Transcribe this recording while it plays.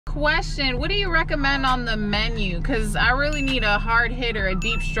question, what do you recommend on the menu? Because I really need a hard hitter, a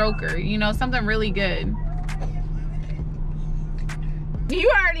deep stroker, you know, something really good.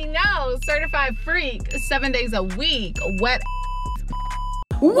 You already know, certified freak, 7 days a week, wet.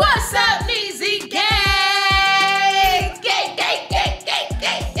 What's up, Ezee gang? Gang, gang, gang, gang,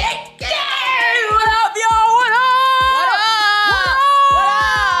 gang, gang, gang. What up, y'all? What up? What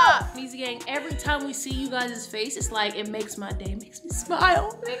up? Ezee gang, every time we see you guys' face, it's like, it makes my day, makes me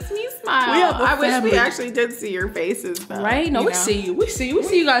smile. Makes me smile. We have a I wish family. we actually did see your faces, though. Right? No, we see you. We see you. We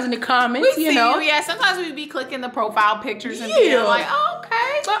see you guys in the comments, We you see know. you. Yeah, sometimes we be clicking the profile pictures and being like, oh,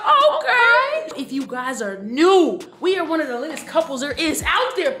 okay. But okay. If you guys are new, we are one of the latest couples there is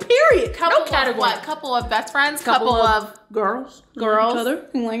out there, period. Couple category. of what? Couple of best friends? Couple of girls. girls Each other.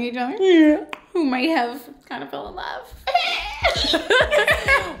 who like each other? Yeah. Who might have kind of fell in love.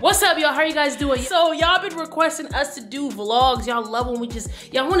 What's up, y'all? How you guys doing? So y'all been requesting us to do vlogs. Y'all love when we just,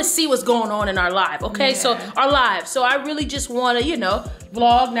 y'all want to see what's going on in our life, okay? Yeah. So our lives. So I really just want to, you know,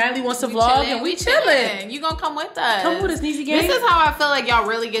 vlog. Natalie wants to vlog, and we chilling. You gonna come with us? Come with us, Ezee gang. This is how I feel like y'all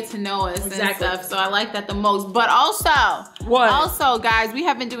really get to know us and stuff. So I like that the most. But also, Also, guys, we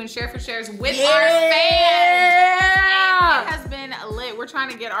have been doing share for shares with our fans. And it has been lit. We're trying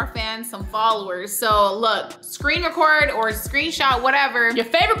to get our fans some followers. So look, screen record or screenshot, whatever. Your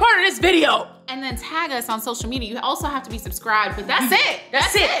favorite part of this video. And then tag us on social media. You also have to be subscribed, but that's it.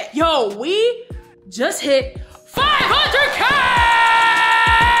 That's it. Yo, we just hit 500K!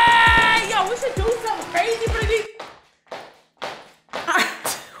 Yo, we should do something crazy for these.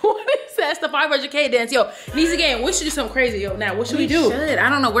 What is that? It's the 500K dance. Yo, Ezee gang, we should do something crazy. Yo, now, what should we do? I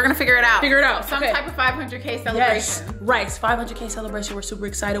don't know. We're gonna figure it out. Figure it out. Some type of 500K celebration. Yes, right. It's 500K celebration. We're super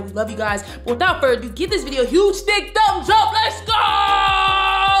excited. We love you guys. But without further ado, give this video a huge thick thumbs up. Let's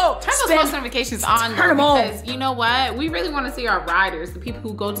go! Turn those post notifications on. Turn them on. Because you know what? We really want to see our riders, the people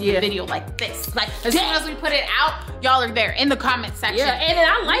who go to the video like this. Like as soon as we put it out, y'all are there in the comment section. Yeah, and then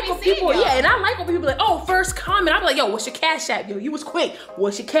I like when people, and I like when people be like, oh, first comment. I'm like, yo, what's your cash app? Yo, you was quick.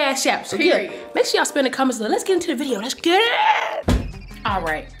 What's your cash app? So yeah, make sure y'all spend the comments. Let's get into the video. Let's get it. All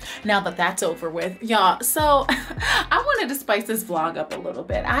right, now that that's over with, y'all, so I wanted to spice this vlog up a little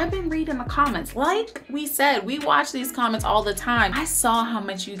bit. I've been reading the comments. Like we said, we watch these comments all the time. I saw how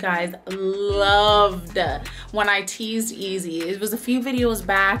much you guys loved when I teased Ezee. It was a few videos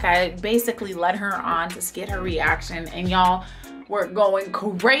back. I basically led her on to get her reaction, and y'all were going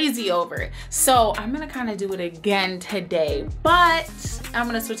crazy over it. So I'm gonna kind of do it again today, but I'm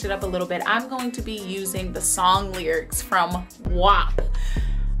gonna switch it up a little bit. I'm going to be using the song lyrics from WAP.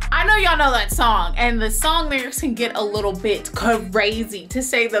 I know y'all know that song, and the song lyrics can get a little bit crazy, to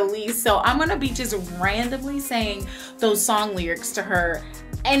say the least. So I'm gonna be just randomly saying those song lyrics to her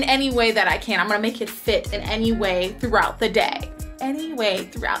in any way that I can. I'm gonna make it fit in any way throughout the day.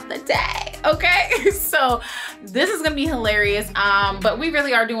 Okay? So this is gonna be hilarious, but we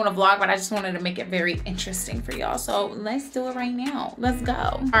really are doing a vlog, but I just wanted to make it very interesting for y'all. So let's do it right now. Let's go.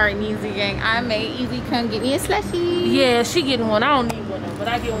 All right, Ezee gang, I made Ezee come get me a slushie. Yeah, she getting one. I don't need one though, but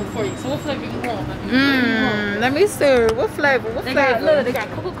I get one for you. So what flavor you want? Let me see. What flavor? They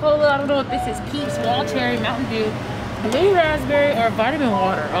got Coca-Cola. I don't know if this is Peeps, Wild Cherry, Mountain Dew, Blue Raspberry, or Vitamin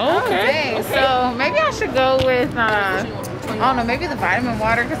Water. Okay. So maybe I should go with I don't know, maybe the vitamin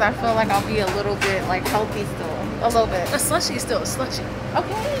water, because I feel like I'll be a little bit like healthy still. A little bit. A slushie is still a slushie.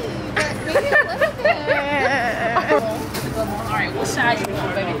 Okay, but maybe a little bit. Alright, what size you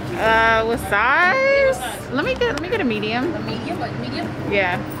want, baby? What size? Let me get a medium. A medium? Like medium?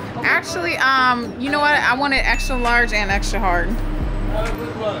 Yeah. Okay. Actually, you know what? I want it extra large and extra hard.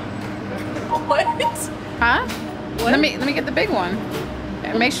 What? Huh? What? Let me get the big one.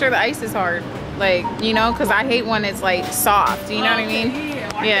 And make sure the ice is hard. Like, you know, because I hate when it's like soft, you know what I mean? Yeah.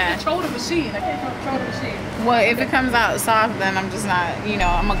 I can't control the machine. Well, if it comes out soft, then I'm just not, you know,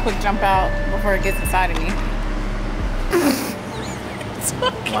 I'm gonna quick jump out before it gets inside of me.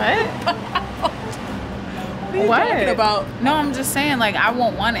 What? What are you talking about? No, I'm just saying, like, I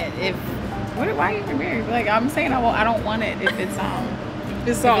won't want it if, why are you married? Like, I'm saying I don't want it if it's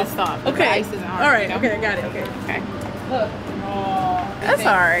soft. Okay. The ice isn't hard. All right. You know? Okay, I got it. Okay. Look. That's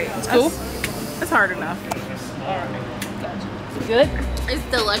all right. It's cool. It's hard enough. All right. Gotcha. Good. It's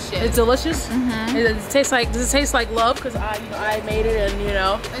delicious. It's delicious. Mm-hmm. Does it taste like love? Because I made it, and you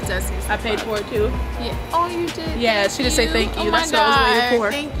know, it does. I paid for it too. Yeah. Oh, you did. Yeah. She did say thank you. Oh That's what I was waiting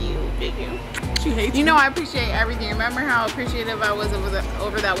for. Thank you. Thank you. She hates. You know, I appreciate everything. Remember how appreciative I was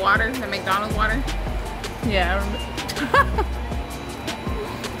over that water, the McDonald's water? Yeah. I remember.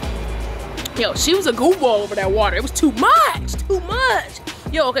 Yo, she was a goofball over that water. It was too much. Too much.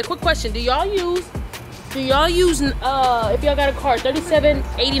 Yo, okay. Quick question. Do y'all use Do y'all use, if y'all got a car, 37,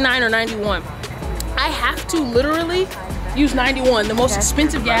 89, or 91? I have to literally use 91. The most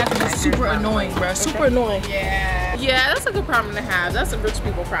expensive gas, which is super annoying, bro. Super annoying. Yeah. Yeah, that's a good problem to have. That's a rich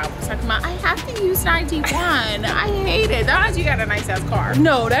people problem. It's like, I have to use 91. I hate it. That means you got a nice ass car.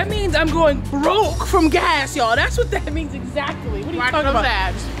 No, that means I'm going broke from gas, y'all. That's what that means exactly. What are you talking about?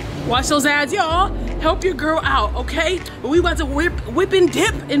 Ads. Watch those ads, y'all. Help your girl out, okay? We about to whip and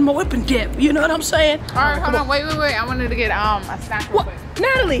dip in my whip and dip. You know what I'm saying? All right, hold on. Wait. I wanted to get a snack real quick.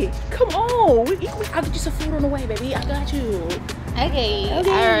 Natalie, come on. I'll get you some food on the way, baby. I got you. Okay. All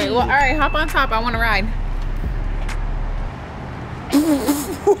right. Well, all right. Hop on top. I want to ride.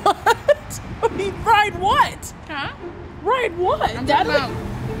 What? Ride what? Huh? Ride what? I'm talking about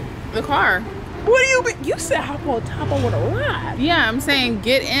the car. What do you mean? You said hop on top, I want to ride. Yeah, I'm saying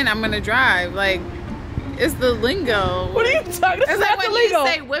get in, I'm going to drive. Like, it's the lingo. What are you talking about? It's like when you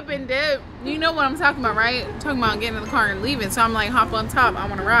say whip and dip, you know what I'm talking about, right? I'm talking about getting in the car and leaving. So I'm like, hop on top, I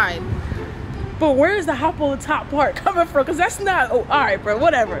want to ride. But where's the hop on the top part coming from? Because that's not, oh, all right, bro,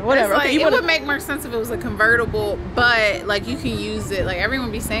 whatever. Like, okay, it would make more sense if it was a convertible, but like you can use it. Like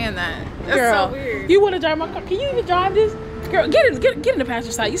everyone be saying that. That's girl, so weird. You want to drive my car? Can you even drive this? Girl, get in the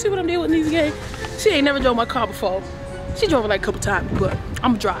passenger side. You see what I'm doing with these games? She ain't never drove my car before. She drove it like a couple times, but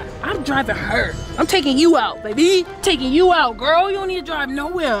I'm driving. I'm driving her. I'm taking you out, baby. Taking you out, girl. You don't need to drive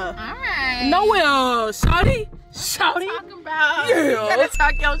nowhere. All right. Nowhere, shawty. Shawty. Talking about. Yeah. You gotta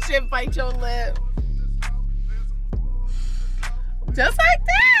talk your shit, bite your lip. Just like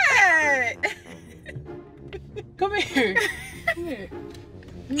that. Come here. Come here.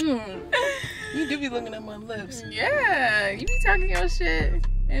 You do be looking at my lips. Yeah, you be talking your shit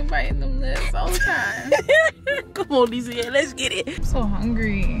and biting them lips all the time. Come on, Ezee, let's get it. I'm so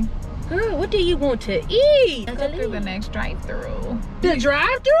hungry. Girl, what do you want to eat? Let's go through the next drive-through. The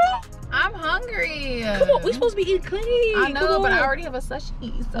drive-through? I'm hungry. Come on, we supposed to be eating clean. I know, but I already have a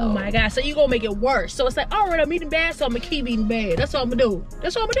slushie, so. Oh my God, so you gonna make it worse. So it's like, all right, I'm eating bad, so I'm gonna keep eating bad. That's all I'm gonna do.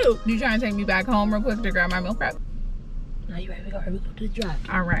 That's all I'm gonna do. You trying to take me back home real quick to grab my meal prep? No, you right, we go to the drive.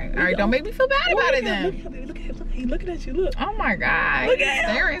 All right, don't make me feel bad about it then. Look at him, he's looking at you, look. Oh my God. Look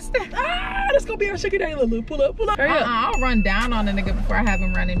at him. Ah, that's gonna be our sugar daddy. Look, pull up. Hurry up. I'll run down on a nigga before I have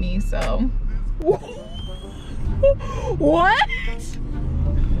him running me, so. What?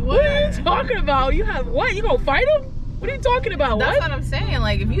 What are you talking about? You have what? You gonna fight him? What are you talking about? That's what I'm saying.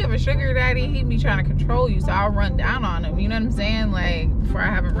 Like, if you have a sugar daddy, he'd be trying to control you, so I'll run down on him. You know what I'm saying? Like, before I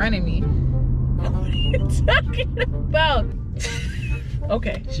have him running me. What are you talking about?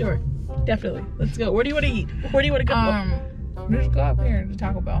 Okay, sure. Definitely. Let's go. Where do you want to eat? Where do you want to go? Just go up here to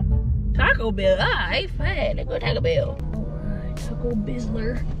Taco Bell. Taco Bell? Alright, fine. Let's go to Taco Bell. Alright, Taco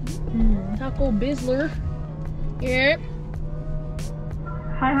Bizzler. Taco Bizzler. Yeah.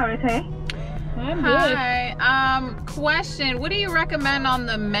 Hi, how are you today? I'm good. Hi. Question. What do you recommend on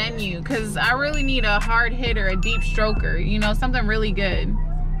the menu? Because I really need a hard hitter, a deep stroker. You know, something really good.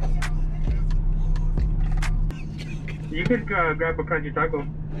 You could grab a country taco.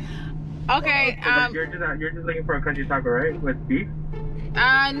 Okay. You're just looking for a country taco, right? With beef?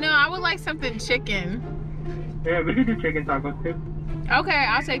 No, I would like something chicken. Yeah, we could do chicken tacos too. Okay,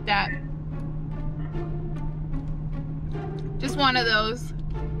 I'll take that. Just one of those.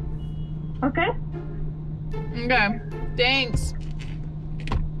 Okay. Okay. Thanks.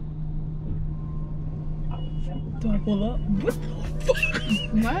 Do I pull up? What the fuck?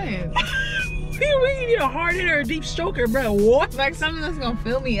 What? You need a hard hitter or a deep stroker, bro. What? Like something that's gonna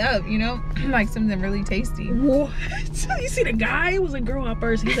fill me up, you know? Like something really tasty. What? You see the guy? It was a girl at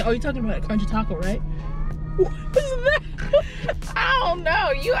first. He said, oh, you're talking about a crunchy taco, right? What was that? I don't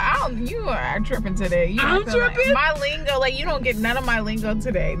know. You are tripping today. I'm tripping? Like my lingo, like you don't get none of my lingo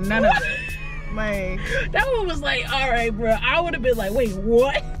today. None of it. Like that one was like, all right, bro. I would have been like, wait,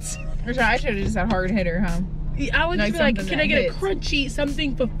 what? I should have just said hard hitter, huh? I would just be like, can I get a crunchy,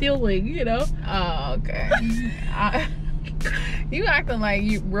 something fulfilling, you know? Oh, okay. You acting like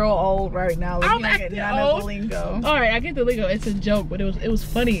you real old right now. Like I'm acting none old. Of the lingo. All right, I get the lingo. It's a joke, but it was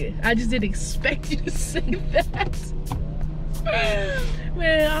funny. I just didn't expect you to say that.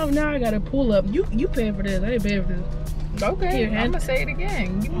 Man, now I gotta pull up. You paying for this? I didn't pay for this. Okay, here, I'm gonna say it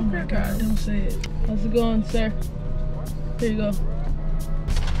again. Give me oh my God, don't say it. How's it going, sir? Here you go.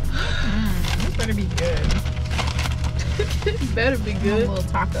 This better be good. It better be good. A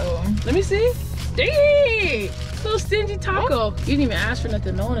little taco. Let me see. Dang! Little stingy taco. You didn't even ask for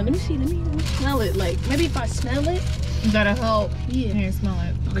nothing on it. Let me see. Let me smell it. Like, maybe if I smell it. That'll help. Yeah. Can you smell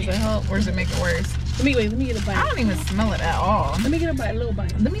it? Okay. Does it help or does it make it worse? Let me get a bite. I don't even smell it at all. Let me get a bite, a little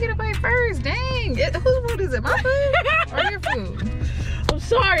bite. Let me get a bite first. Dang. Whose food is it? My food or your food? I'm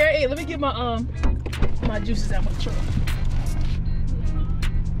sorry. Hey, let me get my My juices out my truck.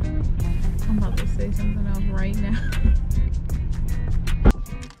 I'm about to say something else right now.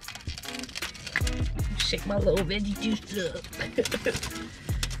 Shake my little veggie juice up.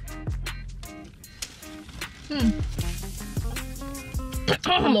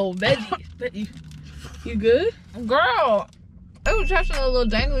 A little veggie. You good? Girl, it was touching a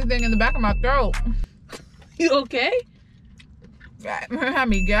little dangly thing in the back of my throat. You okay? Had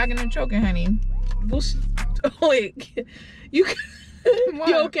me gagging and choking, honey. Wait, you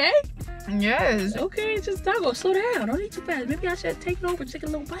okay? Yes. Okay, just taco. Slow down. Don't eat too fast. Maybe I should take it over. Take a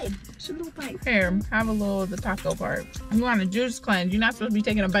little bite. Just a little bite. Here, have a little of the taco part. You want a juice cleanse? You're not supposed to be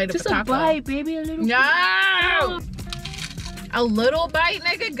taking a bite Just of a taco. Just a bite, baby. A little. No. A little bite,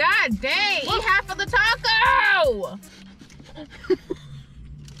 nigga. God dang. Eat half of the taco.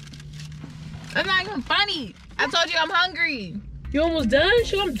 That's not even funny. I told you I'm hungry. You almost done?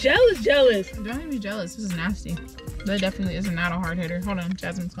 Sure, I'm jealous. Don't even be jealous. This is nasty. That definitely is not a hard hitter. Hold on,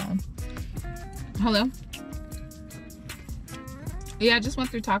 Jasmine's calling. Hello? Yeah, I just went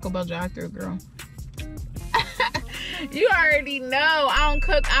through Taco Bell drive-thru, girl. You already know I don't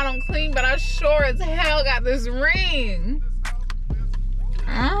cook, I don't clean, but I sure as hell got this ring.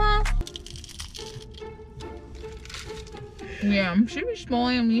 Yeah, she be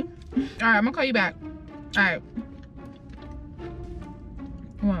spoiling me. All right, I'm gonna call you back. All right.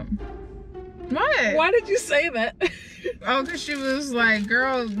 What? What? Why did you say that? Oh, because she was like,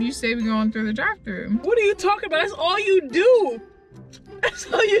 girl, you say we going through the drive-thru. What are you talking about? That's all you do. That's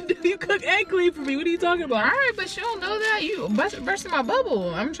all you do. You cook and clean for me. What are you talking about? All right, but she don't know that. You bursting my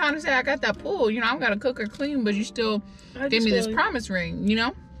bubble. I'm trying to say I got that pull. You know, I gotta cook or clean, but you still gave me this promise ring, you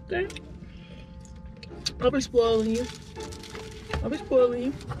know? Okay. I'll be spoiling you. You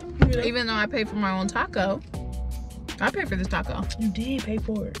know? Even though I paid for my own taco. I paid for this taco. You did pay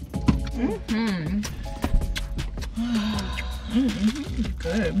for it.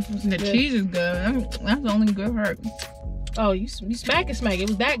 Good. The cheese is good. That's the only good part. Oh, you smack it. It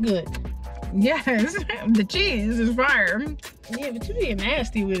was that good. Yes. The cheese is fire. Yeah, but you being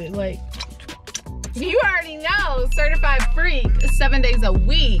nasty with it. Like, you already know. Certified freak. 7 days a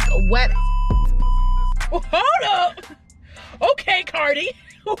week. Wet. Well, hold up. Okay, Cardi.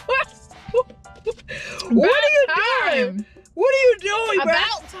 What are you doing? What are you doing, bro?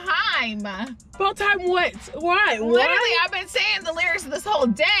 About time. About time what? Why? Literally, I've been saying the lyrics this whole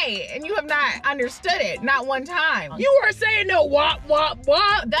day, and you have not understood it. Not one time. You were saying no wop, wop,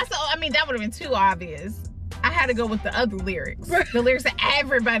 wop. That's all. I mean, that would have been too obvious. I had to go with the other lyrics. The lyrics that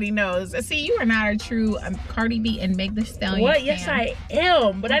everybody knows. See, you are not a true Cardi B and Meg Thee Stallion What? fan. Yes, I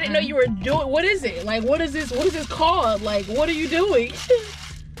am. But I didn't know you were doing. What is it? Like, what is this? What is this called? Like, what are you doing?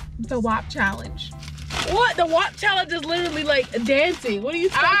 The WAP challenge. What? The WAP challenge is literally like dancing. What are you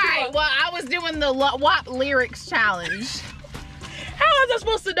talking about? Well, I was doing the WAP lyrics challenge. How was I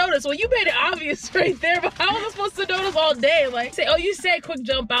supposed to know this? Well, you made it obvious right there, but how was I supposed to know this all day? Like, say, oh, you said quick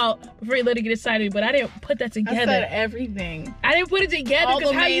jump out before you let it get inside but I didn't put that together. I said everything. I didn't put it together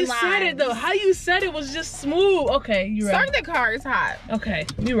because how you said it, though. How you said it was just smooth. Okay, you're right. Start the car is hot. Okay,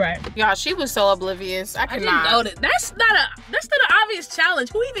 you're right. Y'all, she was so oblivious. I didn't know that. That's not an obvious challenge.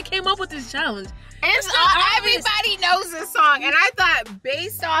 Who even came up with this challenge? Everybody knows this song, and I thought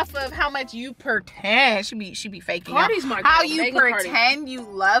based off of how much you pretend, she be faking Cardi's my girl. how you pretend you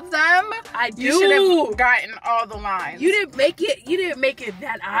love them. I do. You should have gotten all the lines. You didn't make it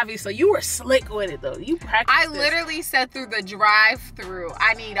that obvious. So you were slick with it though. You practiced. I literally said through the drive-through,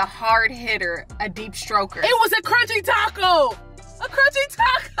 I need a hard hitter, a deep stroker. It was a crunchy taco. A crunchy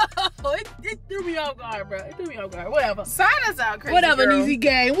taco. It threw me off guard, bro. It threw me off guard. Whatever. Sign us out, crazy Whatever, girl. Ezee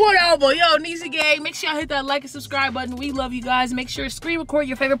gang. Whatever. Yo, Ezee gang. Make sure y'all hit that like and subscribe button. We love you guys. Make sure to screen record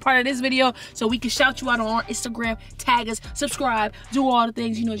your favorite part of this video so we can shout you out on our Instagram. Tag us, subscribe, do all the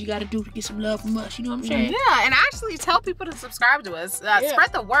things you know you got to do to get some love from us. You know what I'm saying? Yeah, and actually tell people to subscribe to us.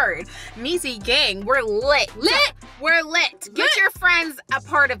 Spread the word. Ezee gang, we're lit. We're lit. Get your friends a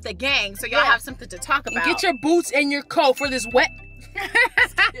part of the gang so y'all have something to talk about. And get your boots and your coat for this wet.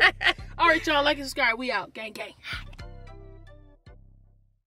 All right, y'all. Like and subscribe. We out. Gang, gang.